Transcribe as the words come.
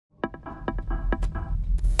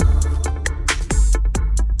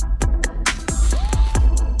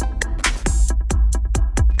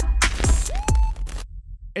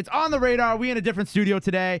It's On the Radar. We in a different studio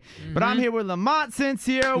today, but I'm here with Lamont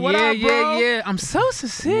Sincere. What up, bro? Yeah. I'm so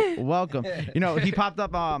sincere. Welcome. You know, he popped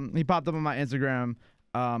up on my Instagram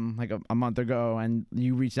like a month ago, and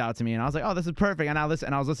you reached out to me, and I was like, oh, this is perfect. And I was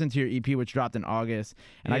listening to your EP, which dropped in August,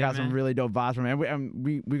 and I got some really dope vibes from it. And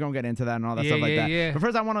we gonna get into that and all that stuff like that. Yeah. But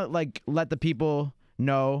first, I want to like let the people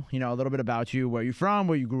know, you know, a little bit about you, where you from,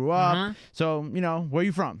 where you grew up. So, you know, where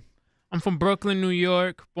you from? I'm from Brooklyn, New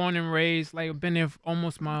York, born and raised. Like, I've been there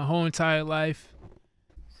almost my whole entire life.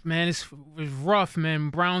 Man, it was rough, man.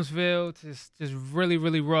 Brownsville, just really,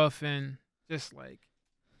 really rough, and just like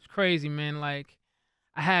it's crazy, man. Like,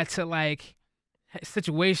 I had to like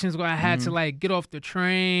situations where I had to like get off the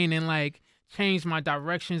train and like change my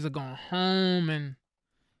directions of going home, and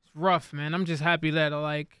it's rough, man. I'm just happy that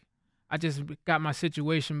I just got my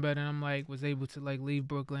situation better, and I'm like was able to like leave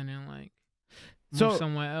Brooklyn and like move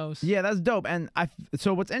somewhere else. Yeah, that's dope. And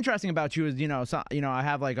so what's interesting about you is, you know, I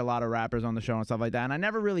have like a lot of rappers on the show and stuff like that, and I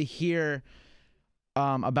never really hear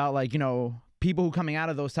about like, you know, people who coming out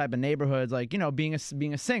of those type of neighborhoods, like, you know, being a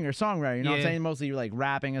singer, songwriter, you know what I'm saying? Mostly you're like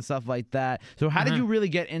rapping and stuff like that. So how did you really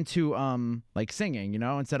get into like singing, you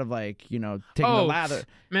know, instead of like, you know, taking the lather?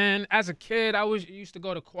 Man, as a kid, I used to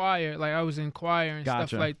go to choir. Like, I was in choir and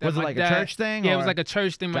stuff like that. Was it like a church thing? Yeah, it was like a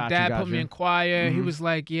church thing. My dad put me in choir. He was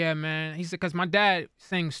like, yeah, man. He said, because my dad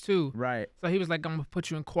sings too. Right. So he was like, I'm going to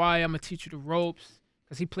put you in choir. I'm going to teach you the ropes.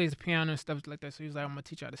 Because he plays the piano and stuff like that. So he was like, I'm going to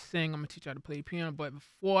teach you how to sing. I'm going to teach you how to play piano. But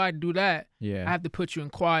before I do that, I have to put you in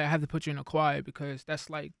choir. I have to put you in a choir because that's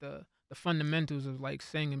like the fundamentals of like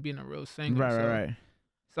singing, being a real singer. Right.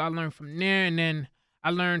 So I learned from there, and then I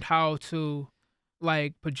learned how to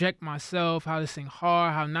like project myself, how to sing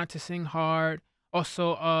hard, how not to sing hard.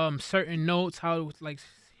 Also, certain notes, how like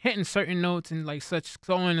hitting certain notes and like such,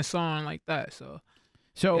 so in a song like that. So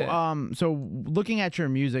looking at your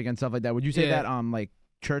music and stuff like that, would you say that like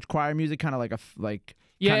church choir music kind of like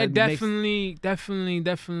it definitely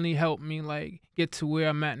helped me like get to where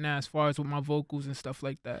I'm at now as far as with my vocals and stuff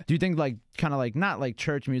like that. Do you think like kind of like not like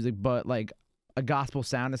church music, but like a gospel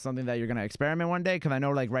sound is something that you're gonna experiment one day? Because I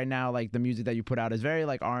know like right now like the music that you put out is very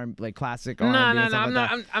like like classic R&B. I'm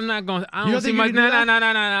not gonna. I don't see myself.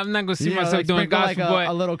 I'm not gonna see myself like doing gospel. Like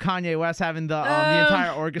a little Kanye West having the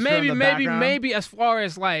entire orchestra in the background. Maybe as far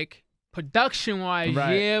as like production wise,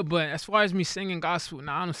 but as far as me singing gospel,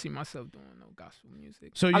 I don't see myself doing no gospel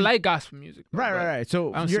music. So I like gospel music. Right.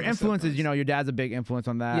 So your influences, you know, your dad's a big influence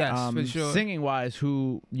on that. Yes, for sure. Singing wise,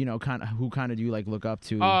 who do you like look up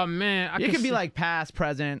to? Oh man, it could be like past,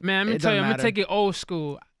 present. Man, let me tell you, I'm gonna take it old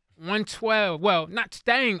school. 112. Well, not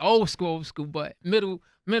staying old school, but middle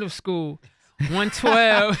school.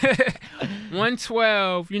 112.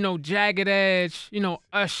 112. You know, Jagged Edge. You know,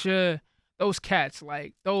 Usher. Those cats,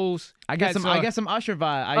 like those. I get some Usher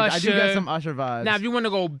vibe. I do get some Usher vibes. Now, if you want to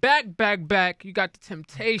go back, you got the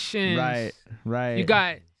Temptations. Right. You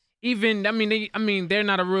got even. I mean, they're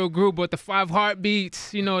not a real group, but the Five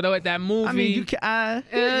Heartbeats. You know that movie. I mean, you can.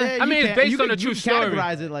 It's based on a true story.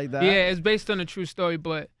 Categorize it like that. Yeah, it's based on a true story.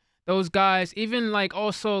 But those guys, even like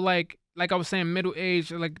also like I was saying, middle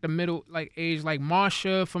age, like the middle like age, like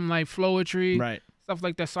Marsha from like Floetry. Right. Stuff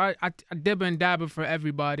like that. So I dib and dabble for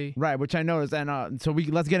everybody. Right, which I noticed. And so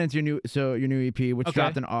let's get into your new EP, which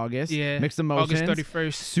dropped in August. Yeah. Mixed Emotions. August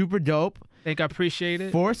 31st. Super dope. I appreciate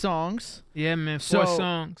it. 4 songs. Yeah, man. 4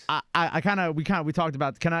 songs. We talked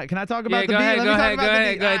about. Can I talk about the beat? Go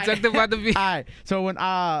ahead. Talk about the beat. All right. So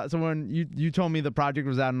when you told me the project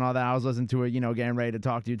was out and all that, I was listening to it, you know, getting ready to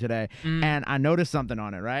talk to you today, and I noticed something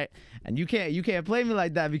on it, right? And you can't play me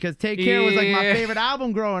like that because Take Care was like my favorite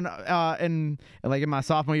album growing in my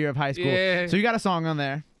sophomore year of high school. Yeah. So you got a song on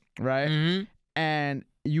there, right? And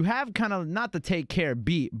you have kind of not the Take Care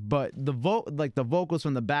beat, but the vocals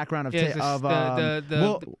from the background of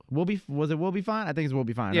We'll Be Fine? I think it's We'll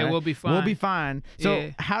Be Fine. Yeah, right? We'll Be Fine. We'll Be Fine.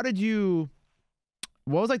 So how did you?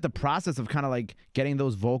 What was like the process of kind of like getting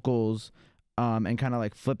those vocals, and kind of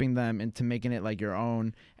like flipping them into making it like your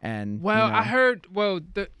own? And I heard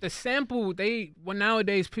the sample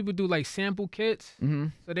nowadays people do like sample kits.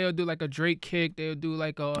 So they'll do like a Drake kick, they'll do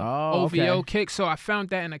like a OVO kick. So I found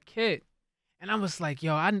that in a kit. And I was like,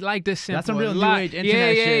 yo, I like this sample. That's some real a lot. new age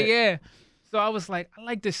internet shit. Yeah. So I was like, I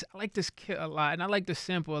like this kit a lot, and I like this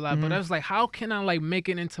sample a lot. But I was like, how can I like make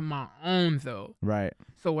it into my own though? Right.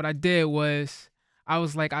 So what I did was, I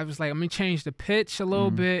was like, let me change the pitch a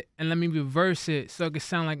little bit and let me reverse it so it could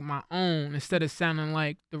sound like my own instead of sounding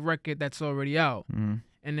like the record that's already out. And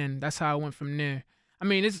then that's how I went from there. I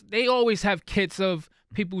mean, they always have kits of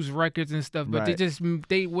people's records and stuff, but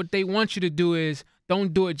what they want you to do is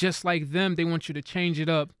don't do it just like them. They want you to change it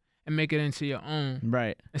up and make it into your own.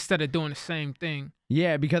 Right. Instead of doing the same thing.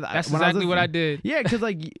 Yeah, because that's exactly what I did. Yeah, because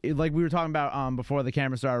like we were talking about before the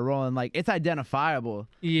camera started rolling, like it's identifiable.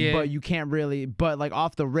 Yeah. But you can't really. But like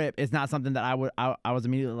off the rip, it's not something that I was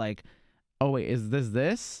immediately like, oh wait, is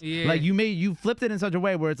this? Yeah. Like you flipped it in such a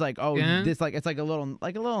way where it's like, oh, this like it's like a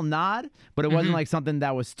little nod, but it wasn't like something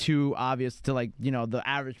that was too obvious to like the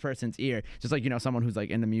average person's ear. Just like someone who's like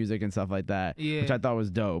into music and stuff like that. Yeah. Which I thought was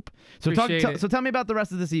dope. So so tell me about the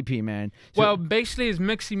rest of this EP, man. So, well, basically it's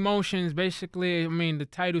mixed emotions. Basically, I mean the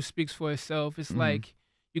title speaks for itself. It's like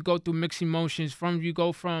you go through mixed emotions. You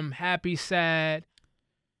go from happy, sad,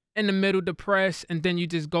 in the middle, depressed, and then you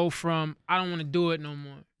just go from I don't want to do it no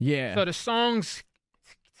more. Yeah. So the songs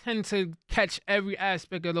tend to catch every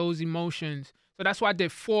aspect of those emotions. So that's why I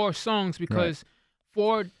did 4 songs, because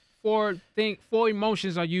four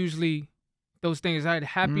emotions are usually those things: either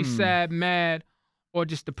happy, sad, mad, or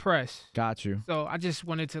just depressed. Got you. So I just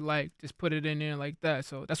wanted to like just put it in there like that.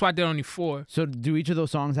 So that's why I did only 4. So do each of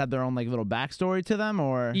those songs have their own like little backstory to them,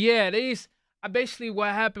 or? Yeah,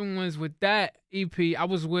 what happened was with that EP, I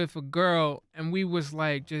was with a girl and we was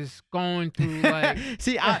like just going through like.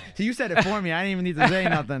 See, you said it for me. I didn't even need to say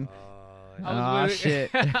nothing. Oh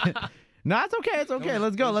shit. No, it's okay. It's okay.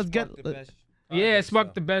 Let's go. Let's get. Yeah, it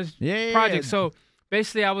sparked the best project. Yeah. So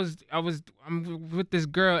basically, I'm with this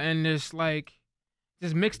girl and there's like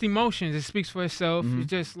just mixed emotions. It speaks for itself.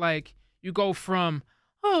 It's just like you go from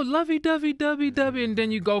lovey-dovey, dovey-dovey, and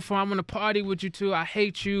then you go from I want to party with you to I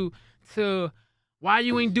hate you to why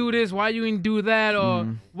you ain't do this, why you ain't do that, or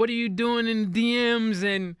what are you doing in the DMs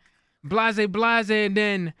and blase, and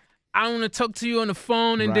then I want to talk to you on the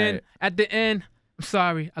phone, and then at the end, I'm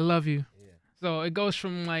sorry, I love you. So it goes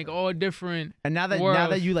from like all different. And now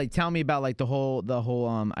that you like tell me about like the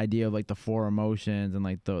whole idea of like the 4 emotions and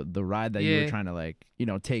like the ride that you were trying to like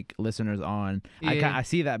take listeners on, I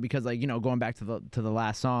see that because like going back to the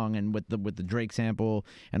last song and with the Drake sample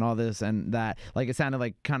and all this and that, like it sounded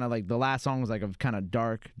like kind of like the last song was like a kind of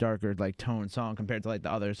darker like tone song compared to like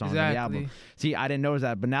the other songs on the album. See, I didn't notice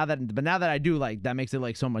that, but now that I do, like that makes it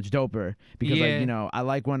like so much doper because like I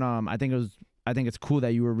like when I think it's cool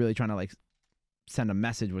that you were really trying to like send a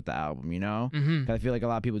message with the album, 'Cause I feel like a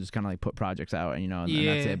lot of people just kind of like put projects out and and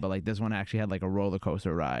that's it, but like this one actually had like a roller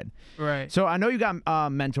coaster ride. Right. So I know you got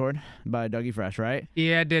mentored by Dougie Fresh, right?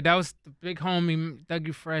 Yeah, I did. That was the big homie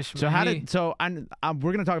Dougie Fresh. So man.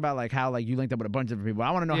 We're gonna talk about like how like you linked up with a bunch of different people.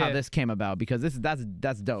 I want to know how this came about because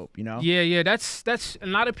that's dope, Yeah, that's a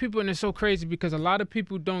lot of people, and it's so crazy because a lot of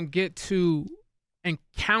people don't get to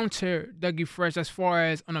encounter Dougie Fresh as far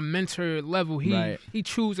as on a mentor level. He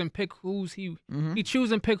choose and pick he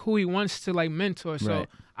choose and pick who he wants to like mentor. So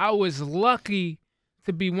I was lucky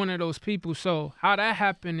to be one of those people. So how that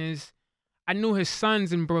happened is I knew his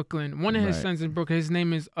sons in Brooklyn. One of his sons in Brooklyn, his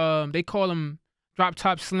name is they call him Drop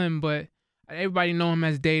Top Slim, but everybody know him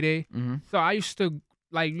as Day Day. So I used to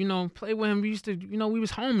like play with him. We used to we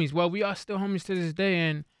was homies. Well, we are still homies to this day,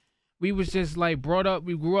 and we was just like brought up.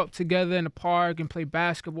 We grew up together in the park and played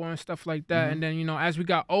basketball and stuff like that. And then as we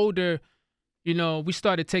got older, we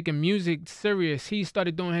started taking music serious. He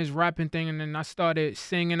started doing his rapping thing, and then I started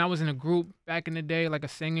singing. I was in a group back in the day, like a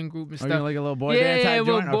singing group and stuff. You were like a little boy band type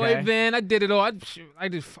little joint? boy band. I did it all.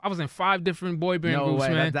 I was in 5 different boy band groups,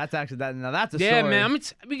 man. That's actually that. Now that's a story. Yeah, man.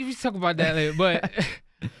 We can talk about that later. But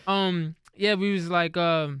we was like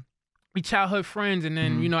we childhood friends, and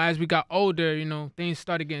then as we got older, things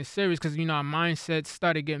started getting serious because our mindsets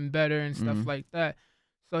started getting better and stuff like that.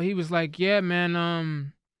 So he was like, "Yeah, man,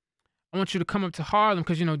 I want you to come up to Harlem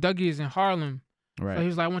because Dougie is in Harlem." Right. So he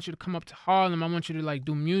was like, "I want you to come up to Harlem. I want you to like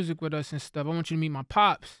do music with us and stuff. I want you to meet my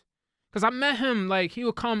pops." Cause I met him like he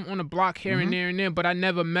would come on a block here and there, but I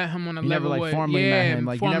never met him on a level. Never like formally met him.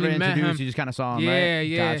 Like you never introduced. You just kind of saw him. Right?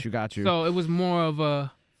 Yeah. Got you. So it was more of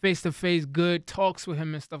a face-to-face good talks with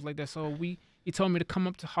him and stuff like that. So he told me to come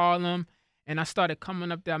up to Harlem, and I started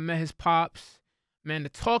coming up there. I met his pops. Man, the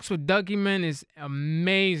talks with Dougie, man, is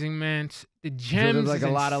amazing, man. The gems, so there's like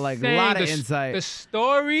a lot of insight. The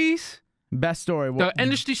stories. Best story. The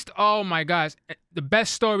industry. Oh my gosh, the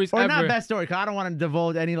best stories ever. Or not best story, cause I don't want to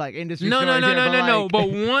divulge any like industry. No. stories. But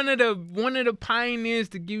one of the pioneers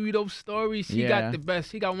to give you those stories, he got the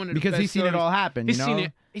best. He got one of the best. Because he's seen it all happen. He's seen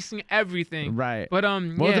it. He's seen everything. Right. But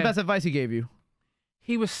what was the best advice he gave you?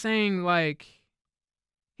 He was saying like,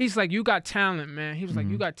 he's like, you got talent, man. He was like,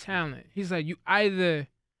 you got talent. He's like, you either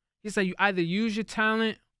use your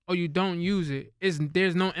talent or you don't use it.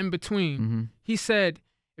 There's no in between. He said,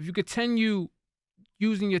 if you continue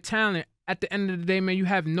using your talent, at the end of the day, man, you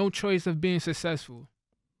have no choice of being successful.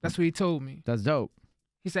 That's what he told me. That's dope.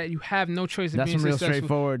 He said you have no choice of That's being some real successful.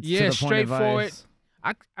 straightforward. Yeah, to the point straightforward. advice.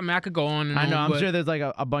 I mean, I could go on and I know. on, I'm but sure there's like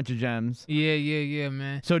a bunch of gems. yeah,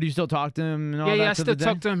 man. So do you still talk to him and all Yeah, that? I to still the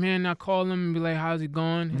talk day? to him here and I call him and be like, how's he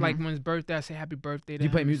going? Mhm. Like when his birthday, I say happy birthday to Do you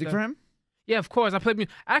him play and music stuff. for him? Yeah, of course. I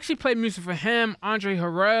actually played music for him, Andre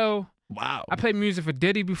Harrell. Wow. I played music for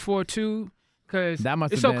Diddy before too, cause That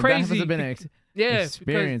must it's have so been crazy. That must have been an yeah,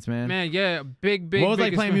 experience, man. Man, yeah, big. What was like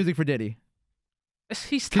biggest playing fan. music for Diddy? He's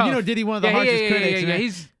Because tough. you know Diddy, one of the harshest critics. Yeah, man.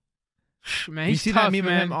 he's man. You He's see tough, that meme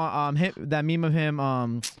man. of him, that meme of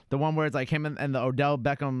him, the one where it's like him and the Odell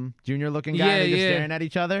Beckham Jr. looking guy, they're just staring at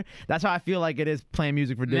each other. That's how I feel like it is playing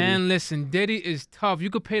music for Diddy. Man, listen, Diddy is tough.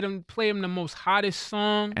 You could play him the most hottest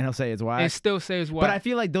song, And he'll say it's why. and still say it's why. But I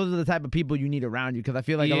feel like those are the type of people you need around you, because I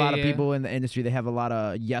feel like a lot of Yeah. people in the industry, they have a lot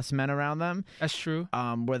of yes men around them. That's true.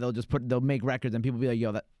 Where they'll make records and people be like,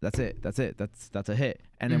 yo, that's it, that's a hit,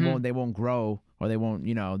 and Mhm. they won't grow, or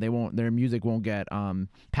their music won't get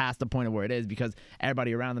past the point of where it is, because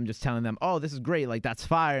everybody around them just telling them, oh, this is great, like that's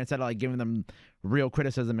fire, instead of like giving them real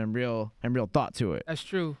criticism and real thought to it. That's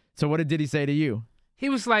true. So what did Diddy say to you? He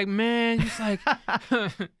was like, man, he's like,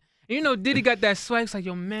 you know, Diddy got that swag. He's like,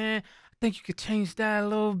 yo, man, I think you could change that a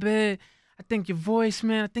little bit. I think your voice,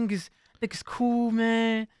 man, I think it's cool,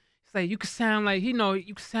 man. It's like you could sound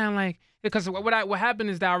like, because what happened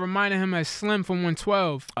is that I reminded him of Slim from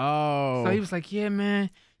 112. Oh, So he was like, yeah, man,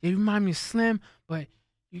 you remind me of Slim, but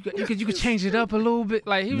you could change it up a little bit.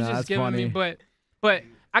 Like he was Nah, just that's giving me, funny. but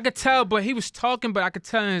I could tell, but he was talking, but I could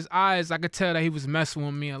tell in his eyes, I could tell that he was messing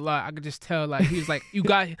with me a lot. I could just tell, like, he was like,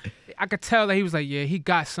 I could tell that he was like, yeah, he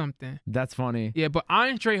got something. that's funny. Yeah, but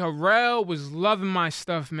Andre Harrell was loving my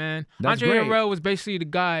stuff, man. That's Andre great. Harrell was basically the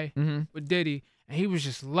guy Mm-hmm. with Diddy, and he was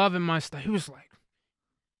just loving my stuff. He was like,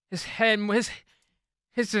 his head,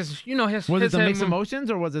 his just, you know, his Was his it the head mixed move- emotions,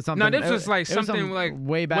 or was it something? No, this was like it was something like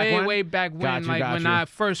way back when? way back when, Got you, like got when you. I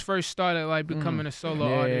first started like becoming a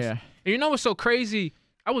solo artist. Yeah. And you know what's so crazy?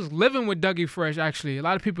 I was living with Dougie Fresh, actually. A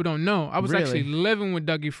lot of people don't know. I was Really? actually living with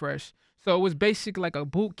Dougie Fresh. So it was basically like a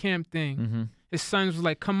boot camp thing. Mm-hmm. His sons was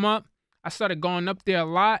like, come up. I started going up there a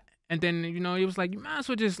lot. And then, you know, he was like, you might as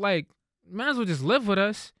well just live with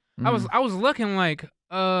us. I was looking like,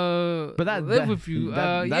 But live with you.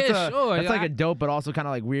 That's sure. That's like a dope, but also kind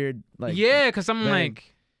of like weird. Like yeah, because I'm thing.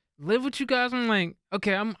 like, live with you guys. I'm like,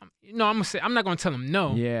 okay, I'm gonna say, I'm not gonna tell him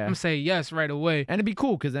no. Yeah. I'm gonna say yes right away. And it'd be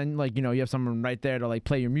cool, because then, like, you know, you have someone right there to like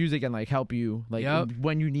play your music and like help you, like Yup.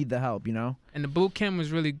 when you need the help, you know. And the boot camp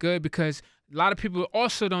was really good because a lot of people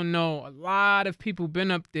also don't know. A lot of people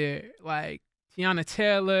been up there, like Tiana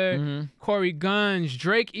Taylor, Mm-hmm. Corey Guns,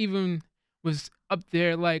 Drake even was up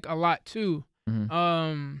there like a lot too.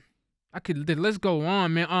 Mhm. Let's go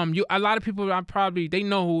on, man. A lot of people they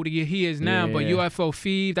know who he is now, but Yeah. UFO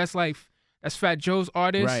Feed, that's Fat Joe's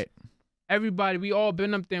artist. Right. Everybody, we all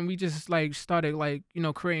been up there and we just like started like, you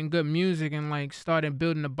know, creating good music and like started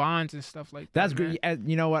building the bonds and stuff like that. That's man. great. And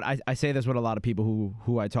you know what? I say this with a lot of people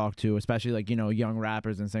who I talk to, especially like, you know, young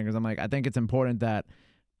rappers and singers. I'm like, I think it's important that,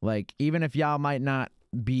 like, even if y'all might not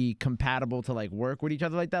be compatible to like work with each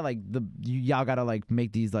other like that, like y'all gotta like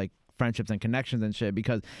make these like friendships and connections and shit,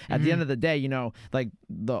 because at the end of the day, you know, like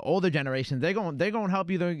the older generations, they gonna help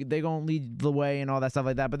you, they gonna lead the way and all that stuff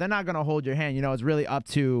like that, but they're not gonna hold your hand. You know, it's really up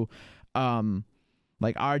to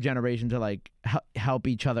like our generation to like help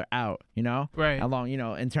each other out, you know, Right. along, you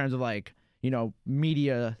know, in terms of like, you know,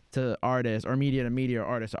 media to artists or media to media or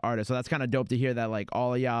artist to artist. So that's kind of dope to hear that, like,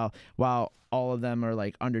 all of y'all, while all of them are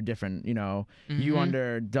like under different, you know, you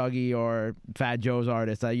under Dougie or Fat Joe's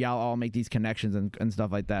artist, that y'all all make these connections and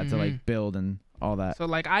stuff like that to like build and all that. So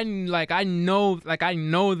like I know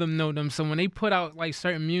them. So when they put out like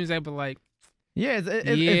certain music, I be like, Yeah, it's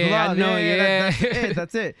Yeah, love. I know, That's yeah. it.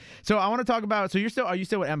 That's it. So I want to talk about. So are you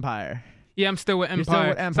still with Empire? yeah, I'm still with You're Empire. still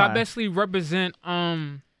with So I Empire. basically represent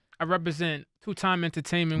Two Time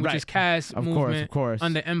Entertainment, which Right. is Cass Of movement course.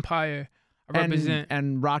 under Empire. I represent.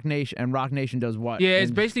 And Rock Nation. And Rock Nation does what? Yeah, it's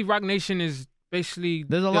And basically Rock Nation is basically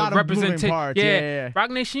There's a the lot of moving representa- parts. Yeah.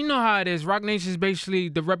 Rock Nation, you know how it is. Rock Nation is basically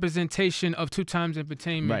the representation of Two Times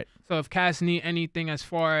Entertainment. Right. So if Cass need anything as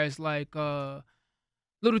far as like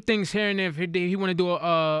little things here and there, if he want to do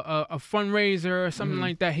a fundraiser or something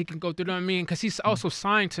like that, he can go through them. I mean, because he's also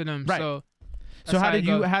signed to them. Right. So So that's how it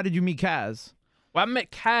did you goes. meet Kaz? Well, I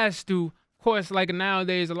met Cass through, of course, like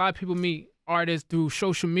nowadays, a lot of people meet artists through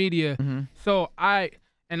social media. So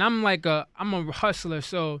I'm a hustler.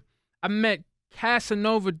 So I met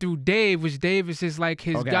Casanova through Dave, which Davis is like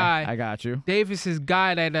his guy. I got you. Davis is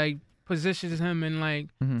guy that like positions him and like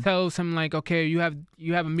tells him like, okay, you have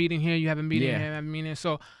a meeting here, you have a meeting Yeah. here, you have a meeting.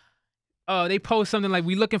 So they post something like,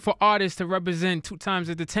 we looking for artists to represent Two Times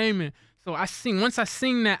Entertainment. So once I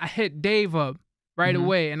seen that, I hit Dave up, right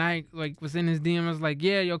away. And I like was in his DM. I was like,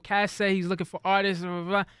 yeah, yo, Cass said he's looking for artists. Blah, blah,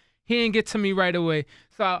 blah. He didn't get to me right away.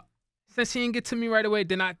 So since he didn't get to me right away,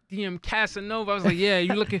 then I DM Casanova. I was like, yeah,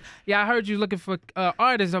 you looking? Yeah, I heard you looking for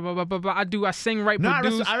artists. Blah, blah, blah, blah. I sing, write,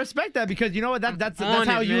 produce. I respect that because you know what? That's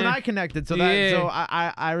how you and I connected. So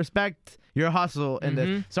I respect your hustle in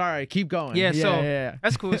this. Sorry, keep going. Yeah,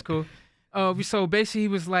 that's cool. That's cool. So basically, he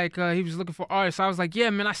was like, he was looking for artists. So I was like, yeah,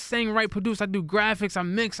 man, I sing, write, produce, I do graphics, I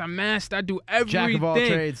mix, I master, I do everything. Jack of all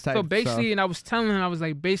trades type. So basically, stuff. And I was telling him, I was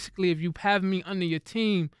like, basically, if you have me under your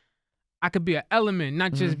team, I could be an element,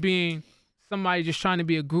 not just being somebody just trying to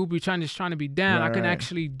be a groupie, trying to be down. I can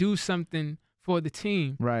actually do something for the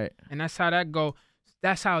team. Right. And that's how that go.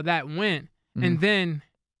 That's how that went. And then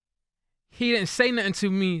he didn't say nothing to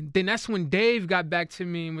me. Then that's when Dave got back to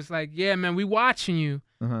me and was like, yeah, man, we watching you.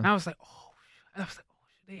 And I was like,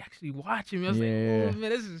 they actually watching me. I was like, oh man,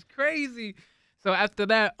 this is crazy. So after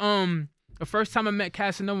that, the first time I met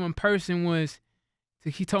Casanova in person was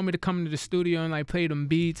he told me to come to the studio and like play them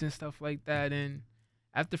beats and stuff like that. And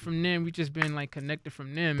after from then, we just been like connected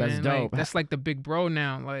from then, man. That's dope. Like, that's like the big bro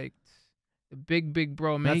now, like the big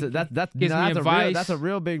bro, man. That's a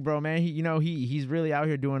real big bro, man. He's really out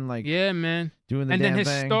here doing like man, doing the and damn then his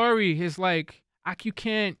thing. story is like you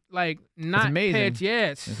can't like not amazing.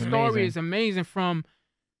 His story is amazing from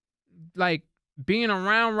like being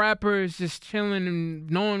around rappers, just chilling and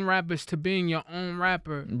knowing rappers to being your own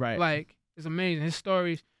rapper. Right. Like it's amazing. His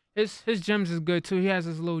stories, his gems is good too. He has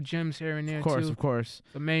his little gems here and there too. Of course.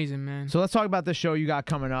 It's amazing, man. So let's talk about the show you got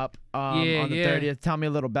coming up on the 30th. Tell me a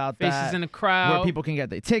little about that. Faces in the Crowd. Where people can get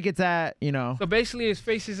their tickets at, So basically it's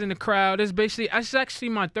Faces in the Crowd. It's actually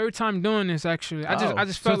my third time doing this actually. I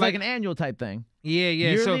just felt it's like an annual type thing. Yeah.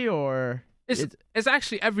 Yearly or it's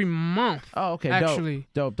actually every month. Oh, okay. Actually.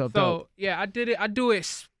 Dope. So yeah, I did it. I do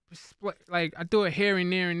it like I do it here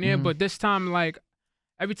and there and there, but this time like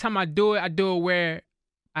every time I do it where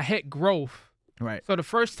I hit growth. Right. So the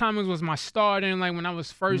first time it was my start and like when I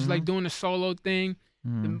was first like doing the solo thing.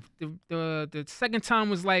 The second time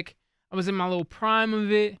was like I was in my little prime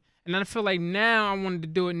of it, and I feel like now I wanted to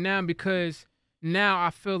do it now because now I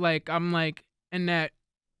feel like I'm like in that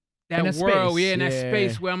world, in that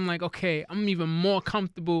space where I'm like, okay, I'm even more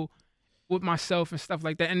comfortable with myself and stuff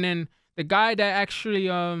like that. And then the guy that actually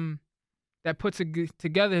that puts it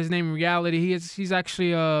together, his name Reality. He's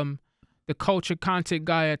actually the culture content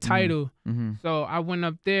guy at Tidal. So I went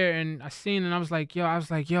up there and I seen and I was like, yo, I want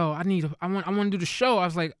to do the show. I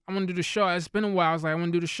was like, I want to do the show. It's been a while. I was like, I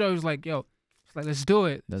want to do the show. He's like, yo, it's like, let's do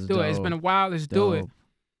it. Let's do it. It's been a while. Let's do it.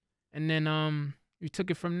 And then we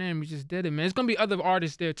took it from there and we just did it, man. It's gonna be other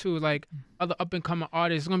artists there too, like other up and coming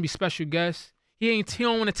artists. It's gonna be special guests. He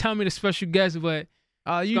don't want to tell me the special guests, but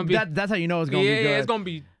that's how you know it's gonna be good. Yeah, it's gonna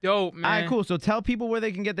be dope, man. All right, cool. So tell people where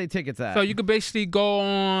they can get their tickets at. So you could basically go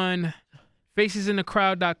on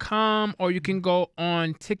facesinthecrowd.com or you can go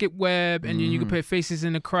on TicketWeb and then you can put Faces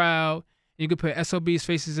in the Crowd. You can put SOB's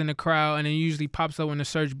Faces in the Crowd and it usually pops up in the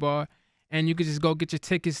search bar. And you could just go get your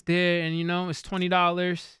tickets there, and it's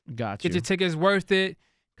 $20. Gotcha. Get your tickets, worth it,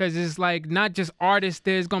 because it's like not just artists.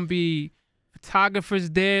 There's gonna be photographers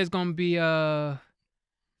there. It's gonna be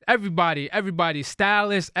everybody,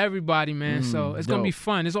 stylists, everybody, man. So it's gonna be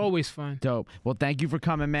fun. It's always fun. Dope. Well, thank you for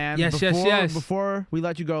coming, man. Yes. Before we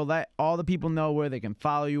let you go, let all the people know where they can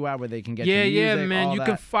follow you at, where they can get your music. Yeah, man. You that.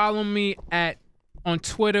 Can follow me on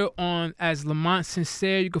Twitter as Lamont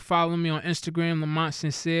Sincere. You can follow me on Instagram, Lamont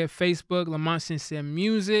Sincere. Facebook, Lamont Sincere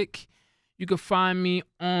Music. You can find me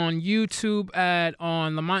on YouTube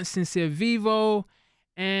on Lamont Sincere Vivo.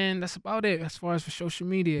 And that's about it as far as for social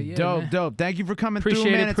media. Yeah, dope. Thank you for coming through,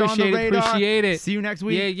 man. It's on the radar. Appreciate it. See you next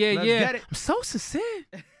week. Yeah. Let's get it. I'm so sincere.